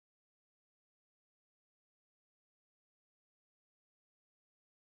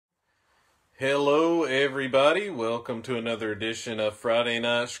Hello, everybody. Welcome to another edition of Friday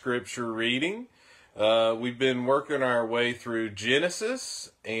Night Scripture Reading. We've been working our way through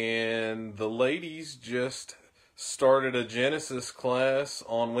Genesis, and the ladies just started a Genesis class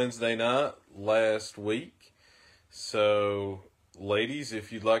on Wednesday night last week. So, ladies,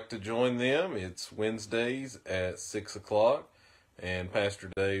 if you'd like to join them, it's Wednesdays at 6 o'clock, and Pastor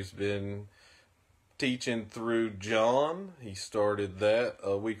Dave's been teaching through John. He started that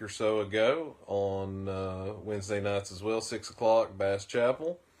a week or so ago on Wednesday nights as well, 6 o'clock, Bass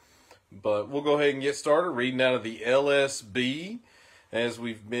Chapel. But we'll go ahead and get started reading out of the LSB as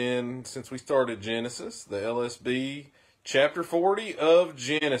we've been since we started Genesis, the LSB chapter 40 of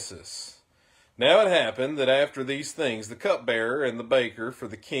Genesis. Now it happened that after these things, the cupbearer and the baker for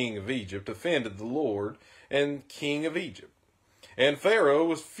the king of Egypt offended the Lord and king of Egypt. And Pharaoh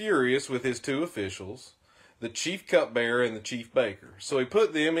was furious with his two officials, the chief cupbearer and the chief baker. So he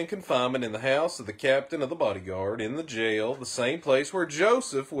put them in confinement in the house of the captain of the bodyguard, in the jail, the same place where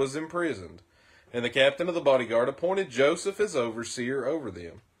Joseph was imprisoned. And the captain of the bodyguard appointed Joseph as overseer over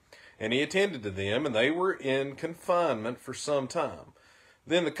them. And he attended to them, and they were in confinement for some time.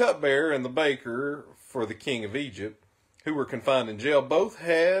 Then the cupbearer and the baker for the king of Egypt, who were confined in jail, both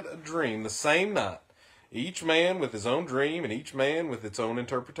had a dream the same night, each man with his own dream, and each man with its own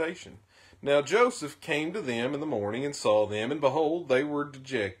interpretation. Now Joseph came to them in the morning and saw them, and behold, they were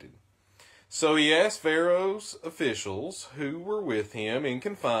dejected. So he asked Pharaoh's officials who were with him in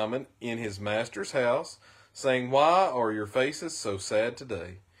confinement in his master's house, saying, Why are your faces so sad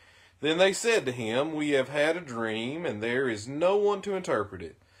today? Then they said to him, We have had a dream, and there is no one to interpret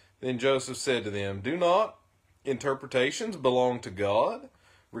it. Then Joseph said to them, Do not interpretations belong to God?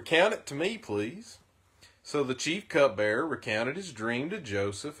 Recount it to me, please. So the chief cupbearer recounted his dream to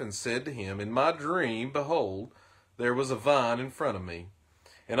Joseph and said to him, In my dream, behold, there was a vine in front of me.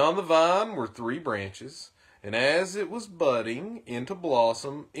 And on the vine were 3 branches, and as it was budding, its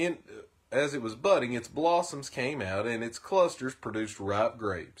blossoms came out, and its clusters produced ripe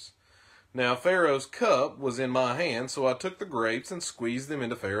grapes. Now Pharaoh's cup was in my hand, so I took the grapes and squeezed them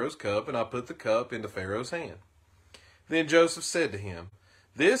into Pharaoh's cup, and I put the cup into Pharaoh's hand. Then Joseph said to him,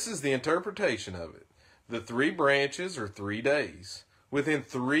 This is the interpretation of it. The 3 branches are 3 days. Within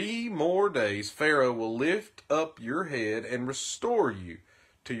 3 more days, Pharaoh will lift up your head and restore you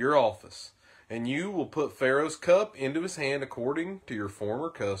to your office. And you will put Pharaoh's cup into his hand according to your former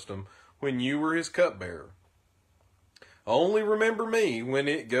custom when you were his cupbearer. Only remember me when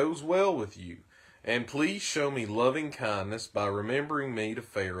it goes well with you. And please show me loving kindness by remembering me to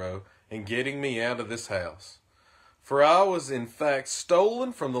Pharaoh and getting me out of this house. For I was in fact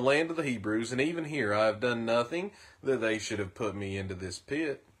stolen from the land of the Hebrews, and even here I have done nothing that they should have put me into this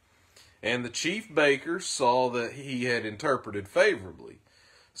pit. And the chief baker saw that he had interpreted favorably.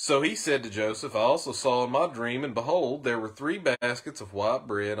 So he said to Joseph, I also saw in my dream, and behold, there were 3 baskets of white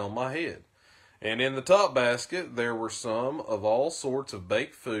bread on my head. And in the top basket there were some of all sorts of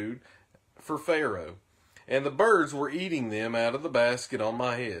baked food for Pharaoh. And the birds were eating them out of the basket on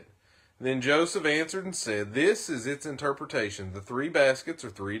my head. Then Joseph answered and said, This is its interpretation. The 3 baskets are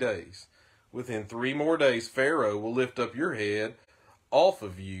 3 days. Within 3 more days, Pharaoh will lift up your head off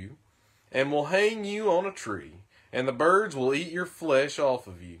of you and will hang you on a tree, and the birds will eat your flesh off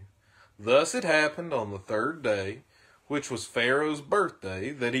of you. Thus it happened on the 3rd day, which was Pharaoh's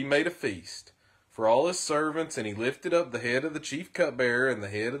birthday, that he made a feast for all his servants, and he lifted up the head of the chief cupbearer and the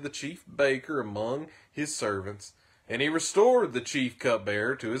head of the chief baker among his servants. And he restored the chief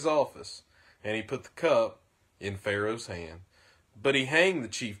cupbearer to his office, and he put the cup in Pharaoh's hand. But he hanged the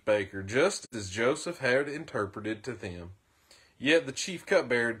chief baker, just as Joseph had interpreted to them. Yet the chief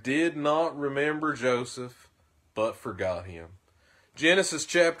cupbearer did not remember Joseph, but forgot him. Genesis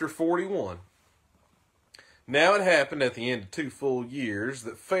chapter 41. Now it happened at the end of 2 full years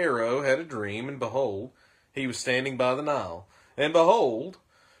that Pharaoh had a dream, and behold, he was standing by the Nile. And behold,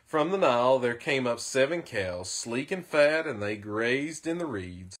 from the Nile there came up 7 cows, sleek and fat, and they grazed in the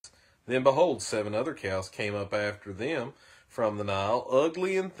reeds. Then behold, 7 other cows came up after them from the Nile,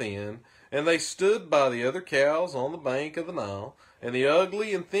 ugly and thin, and they stood by the other cows on the bank of the Nile, and the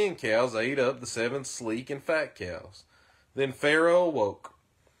ugly and thin cows ate up the 7 sleek and fat cows. Then Pharaoh awoke.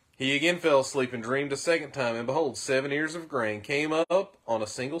 He again fell asleep and dreamed a second time, and behold, 7 ears of grain came up on a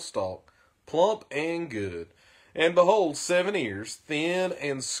single stalk, plump and good. And behold, 7 ears, thin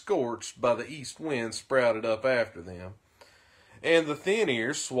and scorched by the east wind, sprouted up after them. And the thin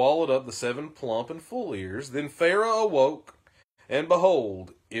ears swallowed up the 7 plump and full ears. Then Pharaoh awoke, and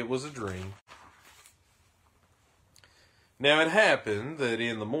behold, it was a dream. Now it happened that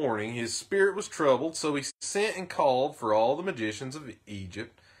in the morning his spirit was troubled, so he sent and called for all the magicians of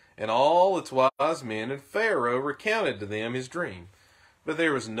Egypt and all its wise men, and Pharaoh recounted to them his dream. But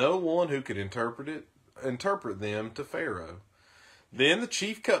there was no one who could interpret them to Pharaoh. Then the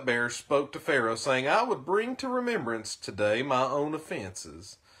chief cupbearer spoke to Pharaoh, saying, I would bring to remembrance today my own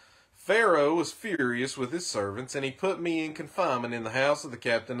offenses. Pharaoh was furious with his servants, and he put me in confinement in the house of the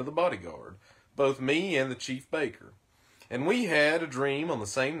captain of the bodyguard, both me and the chief baker. And we had a dream on the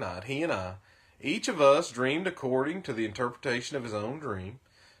same night, he and I. Each of us dreamed according to the interpretation of his own dream.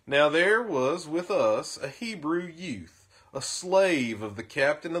 Now there was with us a Hebrew youth, a slave of the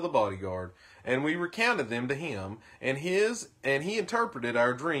captain of the bodyguard, and we recounted them to him, and he interpreted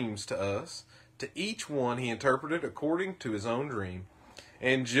our dreams to us. To each one he interpreted according to his own dream.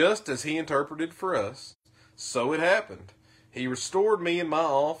 And just as he interpreted for us, so it happened. He restored me in my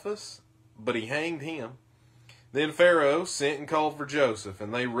office, but he hanged him. Then Pharaoh sent and called for Joseph,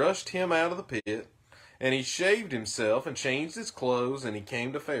 and they rushed him out of the pit. And he shaved himself and changed his clothes, and he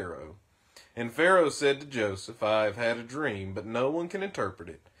came to Pharaoh. And Pharaoh said to Joseph, I have had a dream, but no one can interpret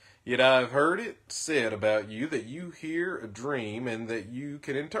it. Yet I have heard it said about you that you hear a dream and that you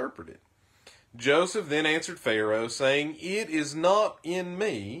can interpret it. Joseph then answered Pharaoh, saying, It is not in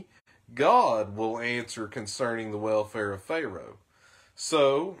me. God will answer concerning the welfare of Pharaoh.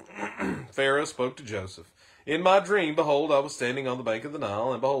 So Pharaoh spoke to Joseph. In my dream, behold, I was standing on the bank of the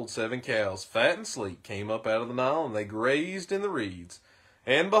Nile, and behold, 7 cows, fat and sleek, came up out of the Nile, and they grazed in the reeds.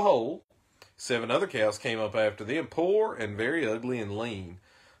 And behold, 7 other cows came up after them, poor and very ugly and lean,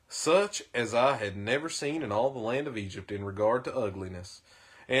 such as I had never seen in all the land of Egypt in regard to ugliness.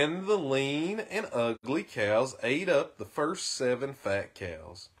 And the lean and ugly cows ate up the first 7 fat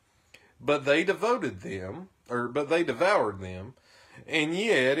cows. But they devoured them, and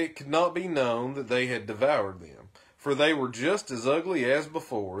yet it could not be known that they had devoured them, for they were just as ugly as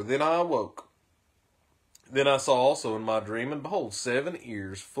before. Then I awoke. Then I saw also in my dream, and behold, 7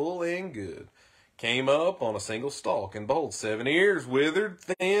 ears, full and good, came up on a single stalk. And behold, 7 ears, withered,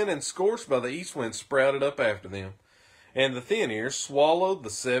 thin, and scorched by the east wind, sprouted up after them. And the thin ears swallowed the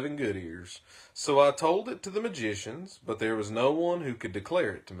 7 good ears. So I told it to the magicians, but there was no one who could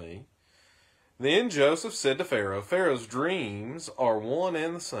declare it to me. Then Joseph said to Pharaoh, Pharaoh's dreams are one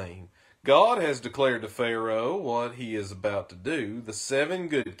and the same. God has declared to Pharaoh what he is about to do. The 7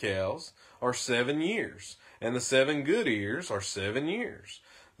 good cows are 7 years, and the 7 good ears are 7 years.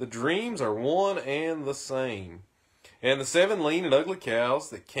 The dreams are one and the same. And the 7 lean and ugly cows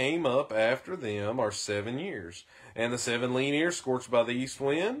that came up after them are 7 years. And the 7 lean ears scorched by the east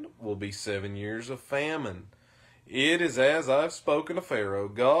wind will be 7 years of famine. It is as I have spoken to Pharaoh.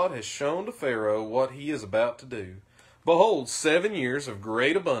 God has shown to Pharaoh what he is about to do. Behold, 7 years of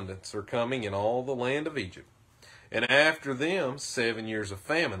great abundance are coming in all the land of Egypt. And after them 7 years of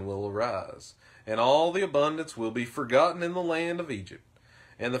famine will arise, and all the abundance will be forgotten in the land of Egypt.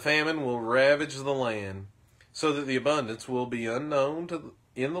 And the famine will ravage the land, so that the abundance will be unknown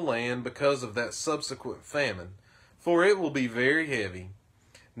in the land because of that subsequent famine, for it will be very heavy.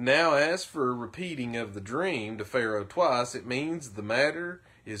 Now, as for repeating of the dream to Pharaoh twice, it means the matter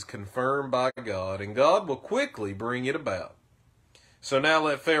is confirmed by God, and God will quickly bring it about. So now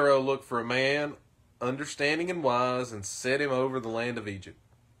let Pharaoh look for a man understanding and wise, and set him over the land of Egypt.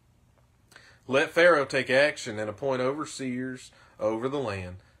 Let Pharaoh take action and appoint overseers over the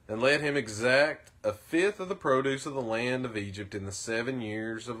land, and let him exact 1/5 of the produce of the land of Egypt in the 7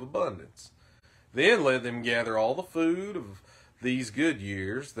 years of abundance. Then let them gather all the food of these good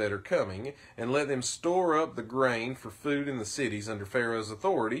years that are coming, and let them store up the grain for food in the cities under Pharaoh's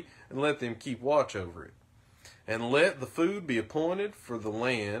authority, and let them keep watch over it. And let the food be appointed for the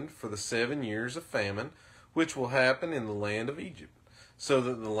land for the 7 years of famine, which will happen in the land of Egypt, so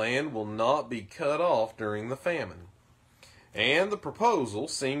that the land will not be cut off during the famine. And the proposal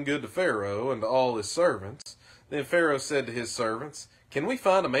seemed good to Pharaoh and to all his servants. Then Pharaoh said to his servants, Can we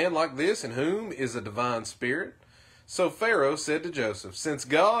find a man like this in whom is a divine spirit? So Pharaoh said to Joseph, Since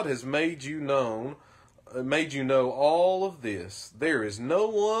God has made you know all of this, there is no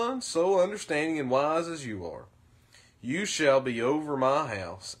one so understanding and wise as you are. You shall be over my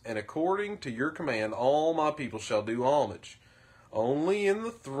house, and according to your command all my people shall do homage. Only in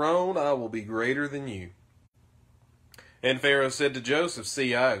the throne I will be greater than you. And Pharaoh said to Joseph,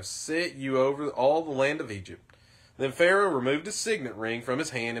 See, I have set you over all the land of Egypt. Then Pharaoh removed his signet ring from his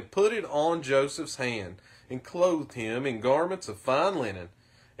hand and put it on Joseph's hand, and clothed him in garments of fine linen,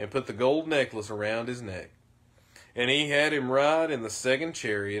 and put the gold necklace around his neck. And he had him ride in the 2nd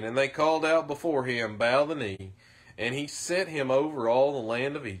chariot, and they called out before him, Bow the knee, and he set him over all the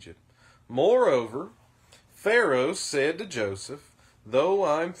land of Egypt. Moreover, Pharaoh said to Joseph, Though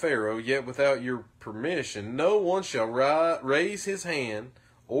I am Pharaoh, yet without your permission no one shall raise his hand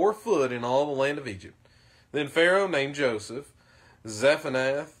or foot in all the land of Egypt. Then Pharaoh named Joseph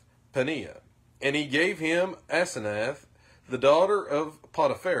Zaphanath-Paneah, and he gave him Asenath, the daughter of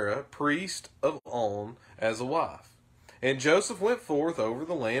Potiphera, priest of On, as a wife. And Joseph went forth over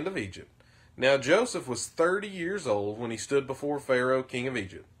the land of Egypt. Now Joseph was 30 years old when he stood before Pharaoh, king of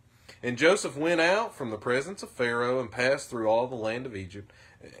Egypt. And Joseph went out from the presence of Pharaoh and passed through all the land of Egypt.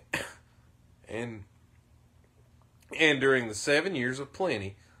 And during the 7 years of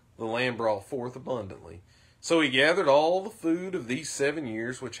plenty, the land brought forth abundantly. So he gathered all the food of these 7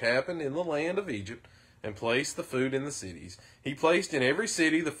 years which happened in the land of Egypt, and placed the food in the cities. He placed in every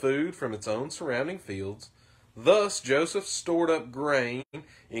city the food from its own surrounding fields. Thus Joseph stored up grain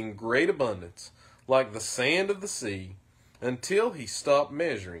in great abundance, like the sand of the sea, until he stopped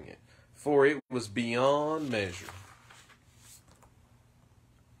measuring it, for it was beyond measure.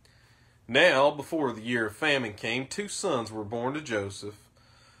 Now, before the year of famine came, 2 sons were born to Joseph,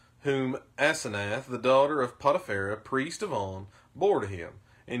 whom Asenath, the daughter of Potiphera, priest of On, bore to him.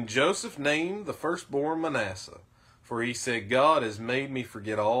 And Joseph named the firstborn Manasseh, for he said, God has made me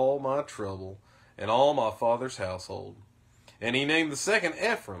forget all my trouble and all my father's household. And he named the second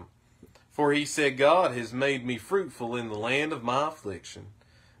Ephraim, for he said, God has made me fruitful in the land of my affliction.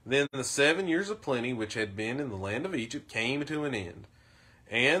 Then the 7 years of plenty which had been in the land of Egypt came to an end.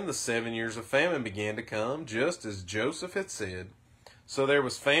 And the 7 years of famine began to come, just as Joseph had said. So there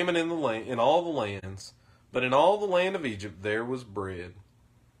was famine in all the lands, but in all the land of Egypt there was bread.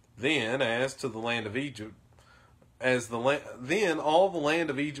 Then, as to the land of Egypt, then all the land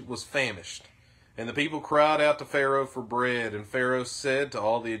of Egypt was famished, and the people cried out to Pharaoh for bread. And Pharaoh said to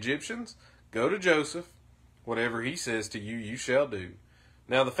all the Egyptians, Go to Joseph, whatever he says to you, you shall do.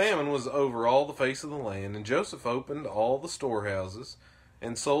 Now the famine was over all the face of the land, and Joseph opened all the storehouses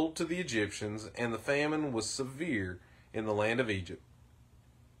and sold to the Egyptians, and the famine was severe in the land of Egypt.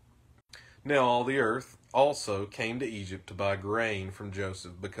 Now all the earth also came to Egypt to buy grain from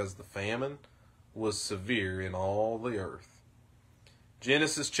Joseph, because the famine was severe in all the earth.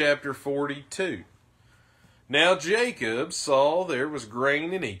 Genesis chapter 42. Now Jacob saw there was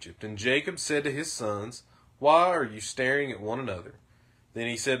grain in Egypt, and Jacob said to his sons, Why are you staring at one another? Then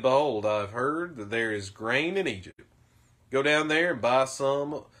he said, Behold, I have heard that there is grain in Egypt. Go down there and buy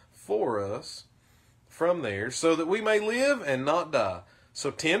some for us from there, so that we may live and not die. So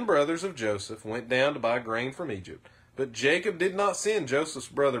 10 brothers of Joseph went down to buy grain from Egypt. But Jacob did not send Joseph's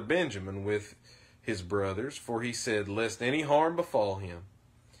brother Benjamin with his brothers, for he said, Lest any harm befall him.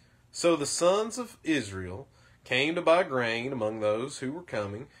 So the sons of Israel came to buy grain among those who were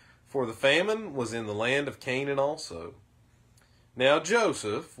coming, for the famine was in the land of Canaan also. Now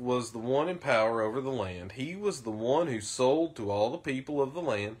Joseph was the one in power over the land. He was the one who sold to all the people of the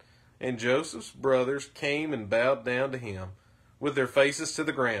land, and Joseph's brothers came and bowed down to him, with their faces to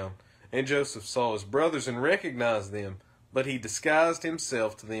the ground. And Joseph saw his brothers and recognized them, but he disguised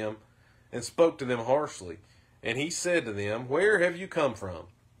himself to them and spoke to them harshly. And he said to them, Where have you come from?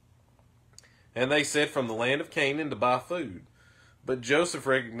 And they said, From the land of Canaan to buy food. But Joseph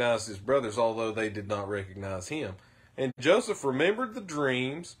recognized his brothers, although they did not recognize him. And Joseph remembered the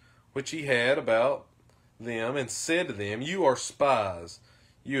dreams which he had about them, and said to them, You are spies.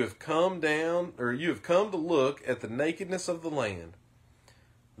 You have come to look at the nakedness of the land.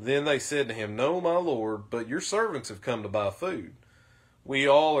 Then they said to him, No, my lord, but your servants have come to buy food. We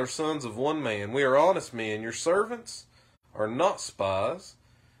all are sons of one man. We are honest men. Your servants are not spies.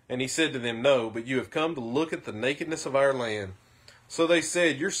 And he said to them, No, but you have come to look at the nakedness of our land. So they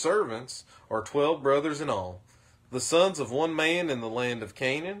said, Your servants are 12 brothers in all, the sons of one man in the land of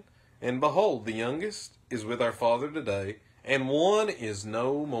Canaan. And behold, the youngest is with our father today, and one is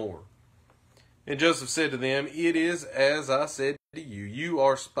no more. And Joseph said to them, It is as I said to you, you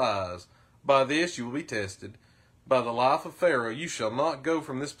are spies. By this you will be tested. By the life of Pharaoh, you shall not go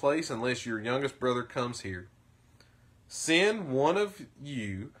from this place unless your youngest brother comes here. Send one of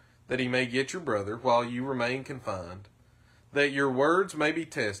you, that he may get your brother, while you remain confined, that your words may be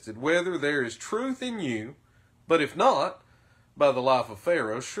tested, whether there is truth in you. But if not, by the life of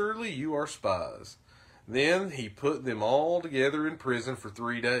Pharaoh, surely you are spies. Then he put them all together in prison for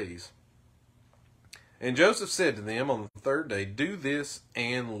 3 days. And Joseph said to them on the 3rd day, Do this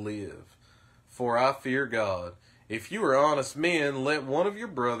and live, for I fear God. If you are honest men, let one of your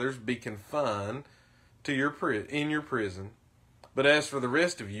brothers be confined to in your prison. But as for the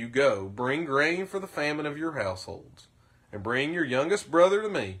rest of you, go, bring grain for the famine of your households, and bring your youngest brother to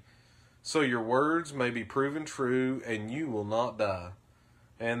me, so your words may be proven true, and you will not die.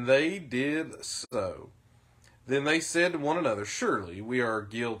 And they did so. Then they said to one another, Surely we are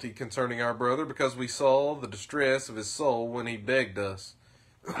guilty concerning our brother, because we saw the distress of his soul when he begged us.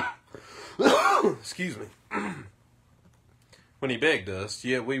 Excuse me. When he begged us,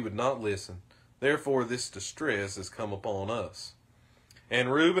 yet we would not listen. Therefore this distress is come upon us.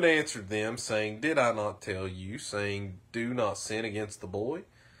 And Reuben answered them, saying, Did I not tell you, saying, Do not sin against the boy?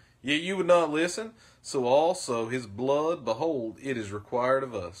 Yet you would not listen, so also his blood, behold, it is required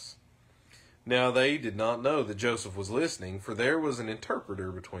of us. Now they did not know that Joseph was listening, for there was an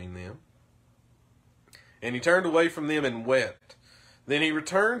interpreter between them. And he turned away from them and wept. Then he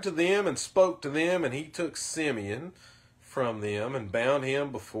returned to them and spoke to them, and he took Simeon from them and bound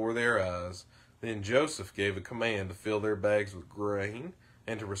him before their eyes. Then Joseph gave a command to fill their bags with grain,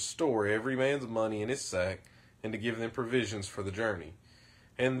 and to restore every man's money in his sack, and to give them provisions for the journey.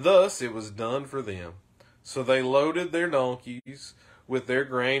 And thus it was done for them. So they loaded their donkeys with their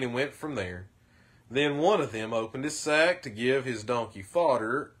grain and went from there. Then one of them opened his sack to give his donkey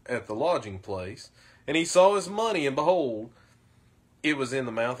fodder at the lodging place, and he saw his money, and behold, it was in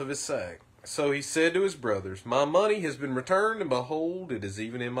the mouth of his sack. So he said to his brothers, My money has been returned, and behold, it is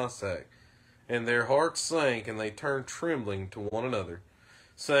even in my sack. And their hearts sank, and they turned trembling to one another,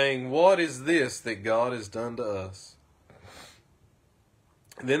 saying, What is this that God has done to us?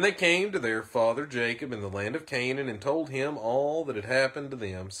 Then they came to their father Jacob in the land of Canaan, and told him all that had happened to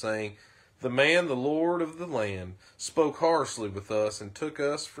them, saying, The man, the Lord of the land, spoke harshly with us, and took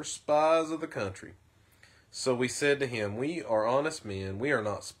us for spies of the country. So we said to him, We are honest men, we are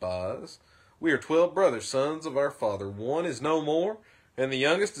not spies. We are 12 brothers, sons of our father. One is no more, and the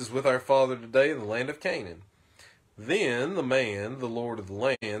youngest is with our father today in the land of Canaan. Then the man, the Lord of the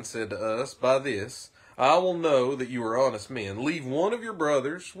land, said to us, By this I will know that you are honest men. Leave one of your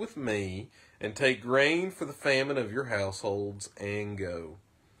brothers with me, and take grain for the famine of your households, and go.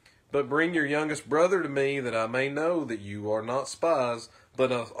 But bring your youngest brother to me, that I may know that you are not spies,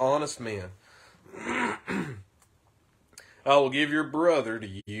 but honest men. I will give your brother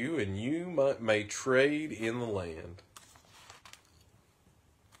to you, and you may trade in the land.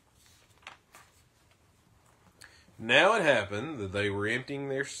 Now it happened that they were emptying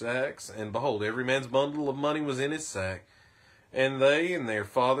their sacks, and behold, every man's bundle of money was in his sack. And they and their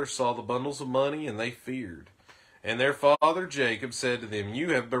father saw the bundles of money, and they feared. And their father Jacob said to them,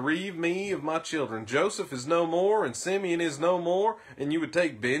 You have bereaved me of my children. Joseph is no more, and Simeon is no more, and you would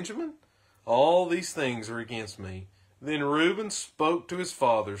take Benjamin? All these things are against me. Then Reuben spoke to his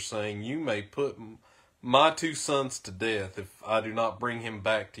father, saying, You may put my 2 sons to death if I do not bring him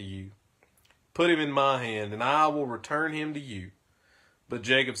back to you. Put him in my hand, and I will return him to you. But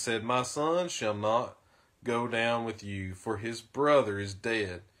Jacob said, My son shall not go down with you, for his brother is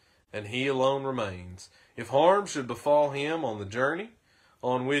dead, and he alone remains. If harm should befall him on the journey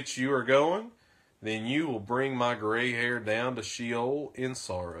on which you are going, then you will bring my gray hair down to Sheol in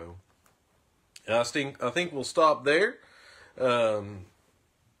sorrow. And I think we'll stop there. If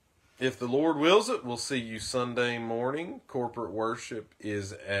the Lord wills it, we'll see you Sunday morning. Corporate worship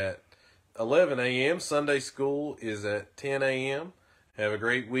is at 11 a.m. Sunday school is at 10 a.m. Have a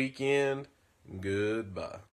great weekend. Goodbye.